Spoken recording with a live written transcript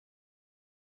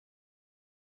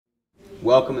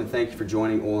Welcome and thank you for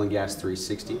joining Oil and Gas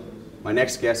 360. My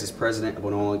next guest is president of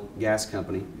an oil and gas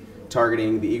company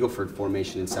targeting the Eagle Ford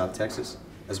Formation in South Texas,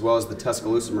 as well as the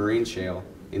Tuscaloosa Marine Shale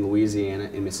in Louisiana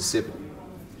and Mississippi.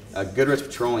 Goodrich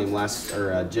Petroleum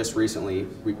just recently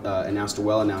announced a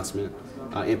well announcement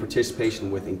in participation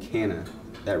with Encana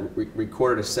that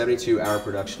recorded a 72-hour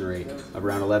production rate of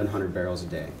around 1,100 barrels a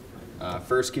day.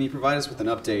 First, can you provide us with an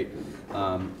update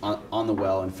on the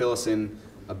well and fill us in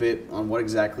a bit on what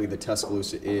exactly the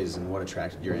Tuscaloosa is and what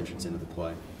attracted your entrance into the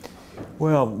play?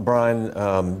 Well, Brian,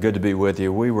 good to be with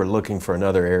you. We were looking for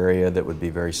another area that would be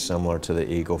very similar to the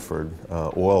Eagle Ford.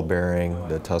 Oil bearing,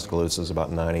 the Tuscaloosa is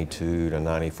about 92 to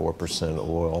 94%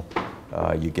 oil.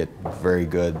 You get very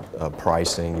good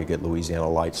pricing. You get Louisiana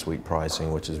light sweet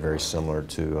pricing, which is very similar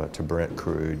to Brent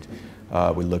crude.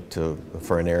 We looked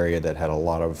for an area that had a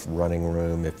lot of running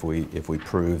room if we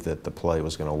proved that the play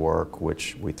was going to work,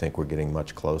 which we think we're getting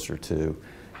much closer to.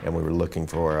 And we were looking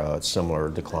for a similar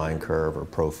decline curve or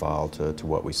profile to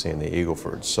what we see in the Eagle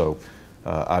Ford. So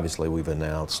obviously we've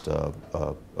announced a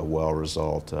well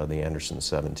result, the Anderson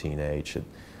 17H, at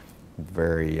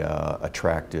very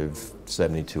attractive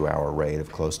 72-hour rate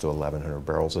of close to 1,100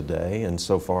 barrels a day. And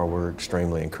so far we're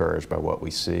extremely encouraged by what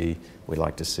we see. We'd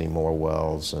like to see more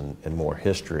wells and more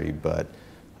history, but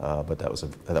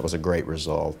that was a great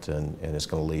result, and it's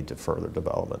going to lead to further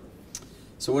development.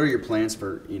 So what are your plans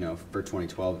for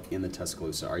 2012 in the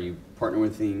Tuscaloosa? Are you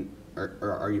partnering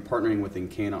with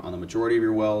Encana on the majority of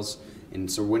your wells? And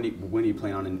so when do you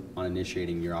plan on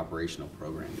initiating your operational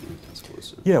program in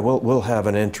Tuscaloosa? Yeah, we'll have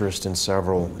an interest in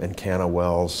several Encana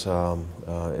wells.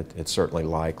 It's certainly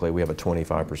likely. We have a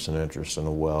 25% interest in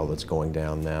a well that's going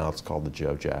down now. It's called the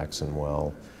Joe Jackson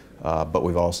well. But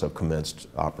we've also commenced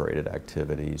operated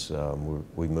activities.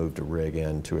 We moved a rig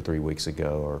in 2 or 3 weeks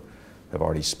ago, or have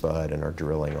already spud and are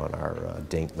drilling on our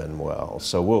Dinkman well.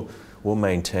 So we'll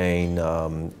maintain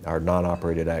our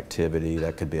non-operated activity.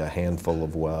 That could be a handful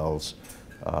of wells,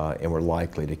 and we're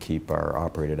likely to keep our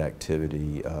operated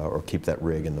activity or keep that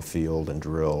rig in the field and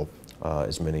drill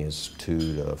as many as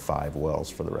 2 to 5 wells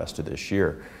for the rest of this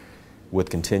year. With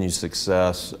continued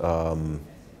success,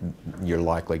 you're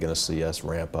likely going to see us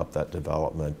ramp up that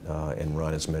development and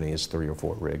run as many as 3 or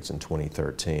 4 rigs in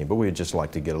 2013. But we'd just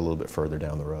like to get a little bit further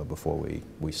down the road before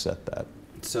we set that.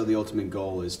 So the ultimate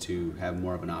goal is to have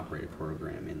more of an operated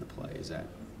program in the play, is that?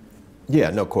 Yeah,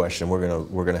 no question.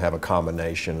 We're gonna have a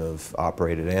combination of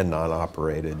operated and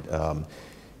non-operated.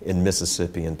 In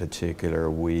Mississippi in particular,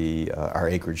 our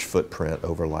acreage footprint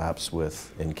overlaps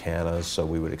with Encana's, so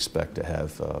we would expect to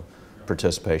have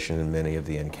participation in many of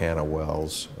the Encana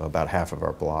wells. About half of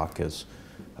our block is,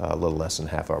 a little less than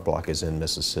half our block is in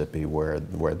Mississippi, where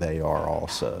they are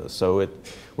also. So we're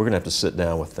going to have to sit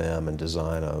down with them and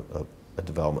design a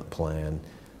development plan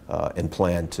and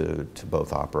plan to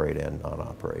both operate and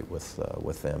non-operate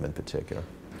with them in particular.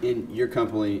 In your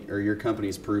company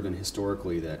has proven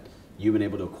historically that you've been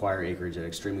able to acquire acreage at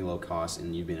extremely low cost,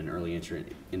 and you've been an early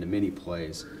entrant into many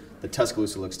plays. The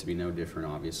Tuscaloosa looks to be no different,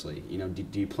 obviously.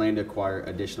 Do you plan to acquire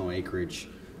additional acreage?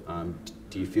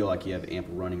 Do you feel like you have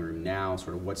ample running room now?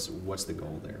 Sort of what's the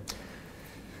goal there?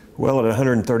 Well, at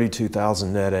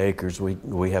 132,000 net acres,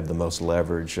 we have the most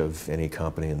leverage of any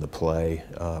company in the play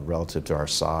relative to our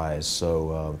size.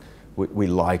 So we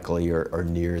likely are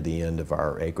near the end of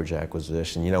our acreage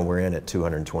acquisition. We're in at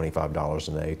 $225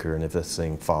 an acre, and if this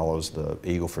thing follows the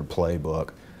Eagle Ford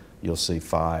playbook, you'll see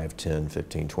 $5,000, $10,000,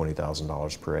 $15,000,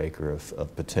 $20,000 per acre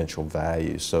of potential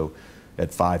value. So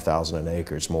at $5,000 an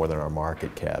acre, it's more than our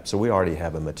market cap. So we already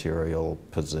have a material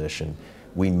position.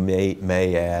 We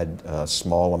may add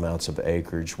small amounts of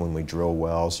acreage when we drill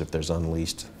wells if there's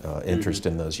unleashed interest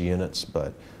in those units,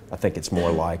 but I think it's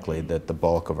more likely that the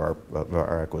bulk of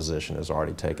our acquisition has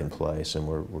already taken place, and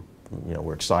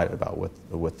we're excited about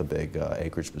with the big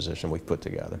acreage position we've put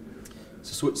together.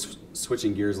 So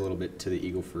switching gears a little bit to the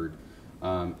Eagle Ford,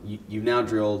 you've now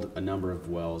drilled a number of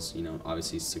wells,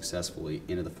 obviously successfully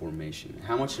into the formation.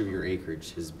 How much of your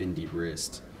acreage has been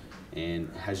de-risked,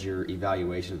 and has your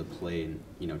evaluation of the play,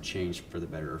 changed for the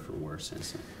better or for worse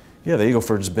since then? Yeah, the Eagle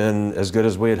Ford's been as good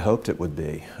as we had hoped it would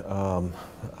be.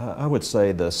 I would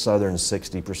say the southern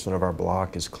 60% of our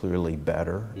block is clearly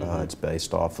better. It's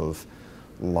based off of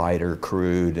lighter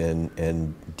crude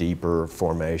and deeper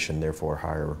formation, therefore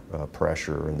higher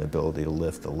pressure and the ability to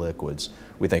lift the liquids.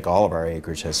 We think all of our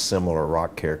acreage has similar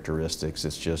rock characteristics.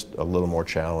 It's just a little more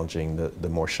challenging the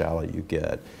more shallow you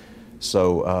get.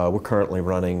 So we're currently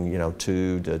running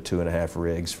 2 to 2.5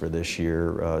 rigs for this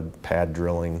year, pad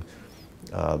drilling.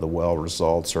 The well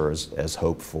results are as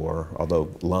hoped for, although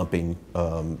lumping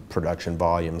production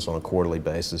volumes on a quarterly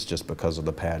basis just because of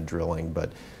the pad drilling.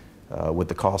 But with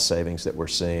the cost savings that we're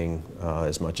seeing,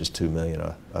 as much as $2 million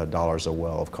a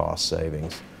well of cost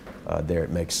savings, there it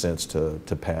makes sense to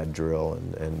pad drill,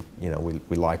 and you know,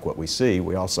 we like what we see.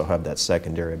 We also have that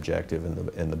secondary objective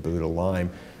in the Buddha Lime.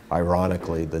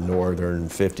 Ironically, the northern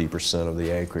 50% of the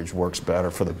acreage works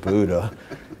better for the Buddha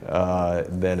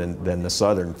than the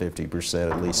southern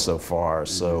 50%, at least so far.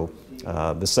 So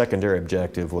the secondary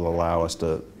objective will allow us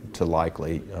to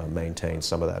likely maintain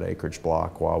some of that acreage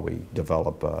block while we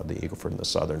develop the Eagle Ford in the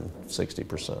southern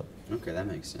 60%. Okay, that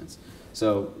makes sense.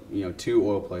 So, you know, two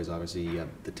oil plays, obviously. You have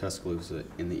the Tuscaloosa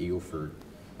and the Eagle Ford,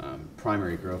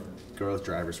 primary growth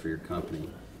drivers for your company.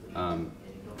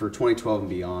 For 2012 and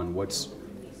beyond, what's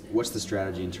the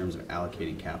strategy in terms of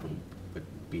allocating capital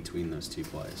between those two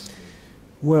plays?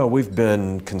 Well, we've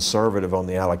been conservative on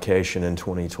the allocation in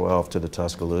 2012 to the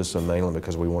Tuscaloosa, mainly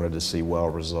because we wanted to see well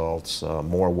results,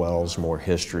 more wells, more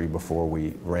history before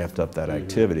we ramped up that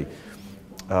activity.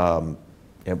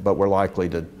 But we're likely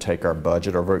to take our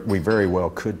budget, or we very well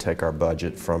could take our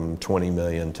budget from $20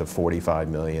 million to $45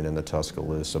 million in the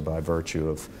Tuscaloosa by virtue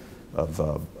of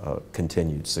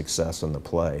continued success in the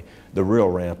play. The real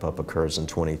ramp up occurs in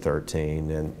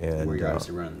 2013, and where you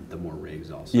obviously run the more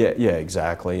rigs also. Yeah,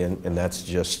 exactly, and that's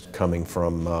just coming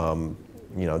from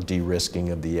you know, de-risking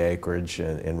of the acreage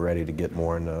and ready to get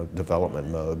more into development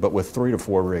mode. But with 3 to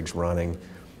 4 rigs running,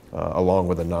 along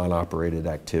with a non-operated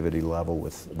activity level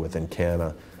with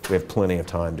Encana, we have plenty of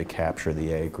time to capture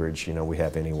the acreage. You know, we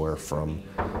have anywhere from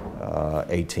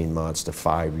 18 months to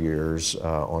 5 years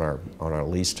on our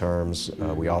lease terms.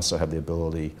 We also have the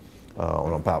ability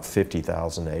on about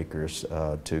 50,000 acres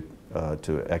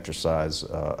to exercise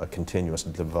a continuous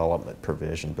development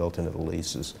provision built into the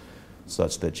leases,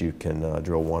 such that you can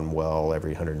drill one well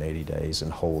every 180 days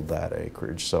and hold that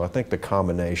acreage. So I think the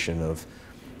combination of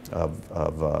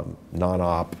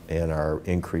non-op and our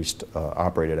increased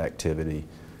operated activity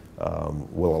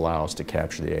will allow us to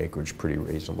capture the acreage pretty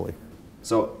reasonably.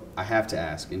 So I have to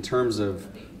ask, in terms of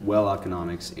well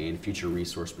economics and future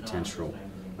resource potential,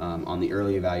 on the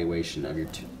early evaluation of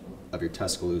your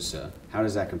Tuscaloosa, how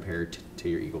does that compare to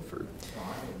your Eagle Ford?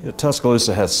 You know,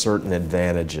 Tuscaloosa has certain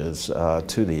advantages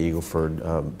to the Eagle Ford,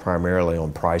 primarily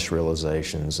on price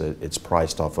realizations. It's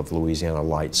priced off of Louisiana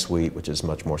Light Sweet, which is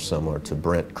much more similar to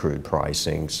Brent crude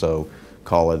pricing. So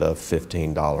call it a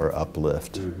 $15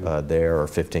 uplift there, or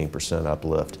 15%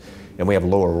 uplift. And we have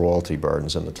lower royalty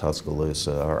burdens in the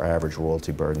Tuscaloosa. Our average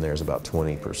royalty burden there is about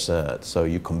 20%. So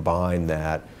you combine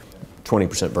that,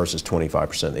 20% versus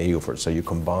 25% in the Eagle Ford. So you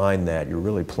combine that, you're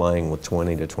really playing with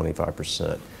 20 to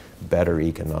 25% better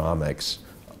economics,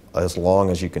 as long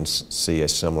as you can see a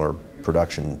similar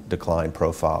production decline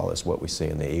profile as what we see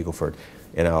in the Eagle Ford.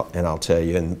 And I'll tell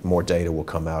you, and more data will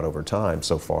come out over time.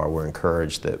 So far, we're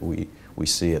encouraged that we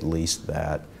see at least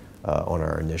that on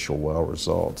our initial well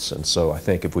results. And so I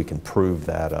think if we can prove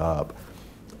that up,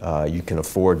 you can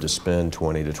afford to spend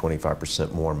 20 to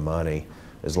 25% more money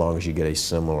as long as you get a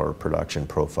similar production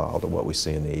profile to what we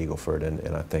see in the Eagle Ford,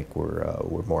 and I think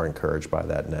we're more encouraged by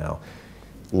that now.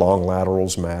 Long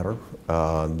laterals matter.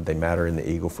 They matter in the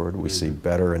Eagle Ford. We see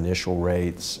better initial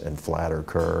rates and flatter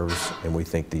curves, and we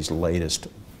think these latest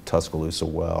Tuscaloosa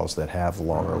wells that have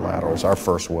longer laterals. Our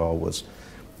first well was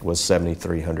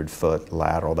 7,300 foot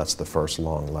lateral. That's the first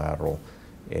long lateral,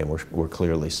 and we're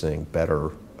clearly seeing better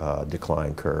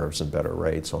decline curves and better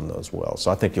rates on those wells.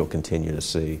 So I think you'll continue to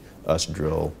see us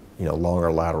drill, you know,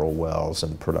 longer lateral wells,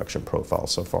 and the production profile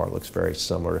so far looks very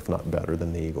similar, if not better,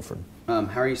 than the Eagle Ford.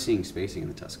 How are you seeing spacing in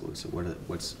the Tuscaloosa?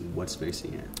 What's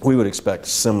spacing at? We would expect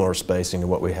similar spacing to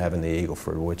what we have in the Eagle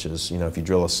Ford, which is, you know, if you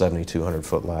drill a 7,200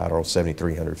 foot lateral,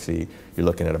 7,300 feet, you're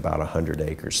looking at about 100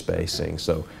 acre spacing.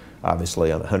 So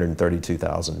obviously on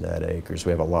 132,000 net acres, we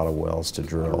have a lot of wells to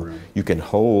drill. You can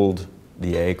hold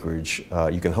the acreage,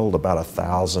 you can hold about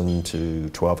 1,000 to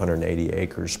 1,280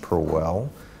 acres per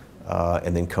well,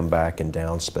 and then come back and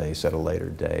downspace at a later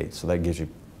date. So that gives you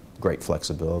great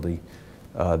flexibility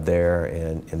there,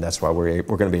 and that's why we're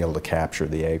going to be able to capture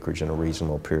the acreage in a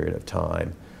reasonable period of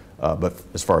time. But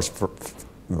as far as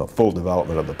full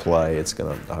development of the play, it's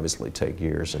going to obviously take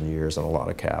years and years and a lot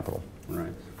of capital.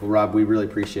 Right. Well, Rob, we really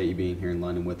appreciate you being here in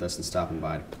London with us and stopping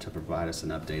by to provide us an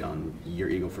update on your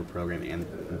Eagle Ford program and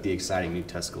the exciting new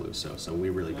Tuscaloosa. So we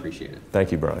really appreciate it.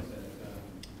 Thank you, Brian.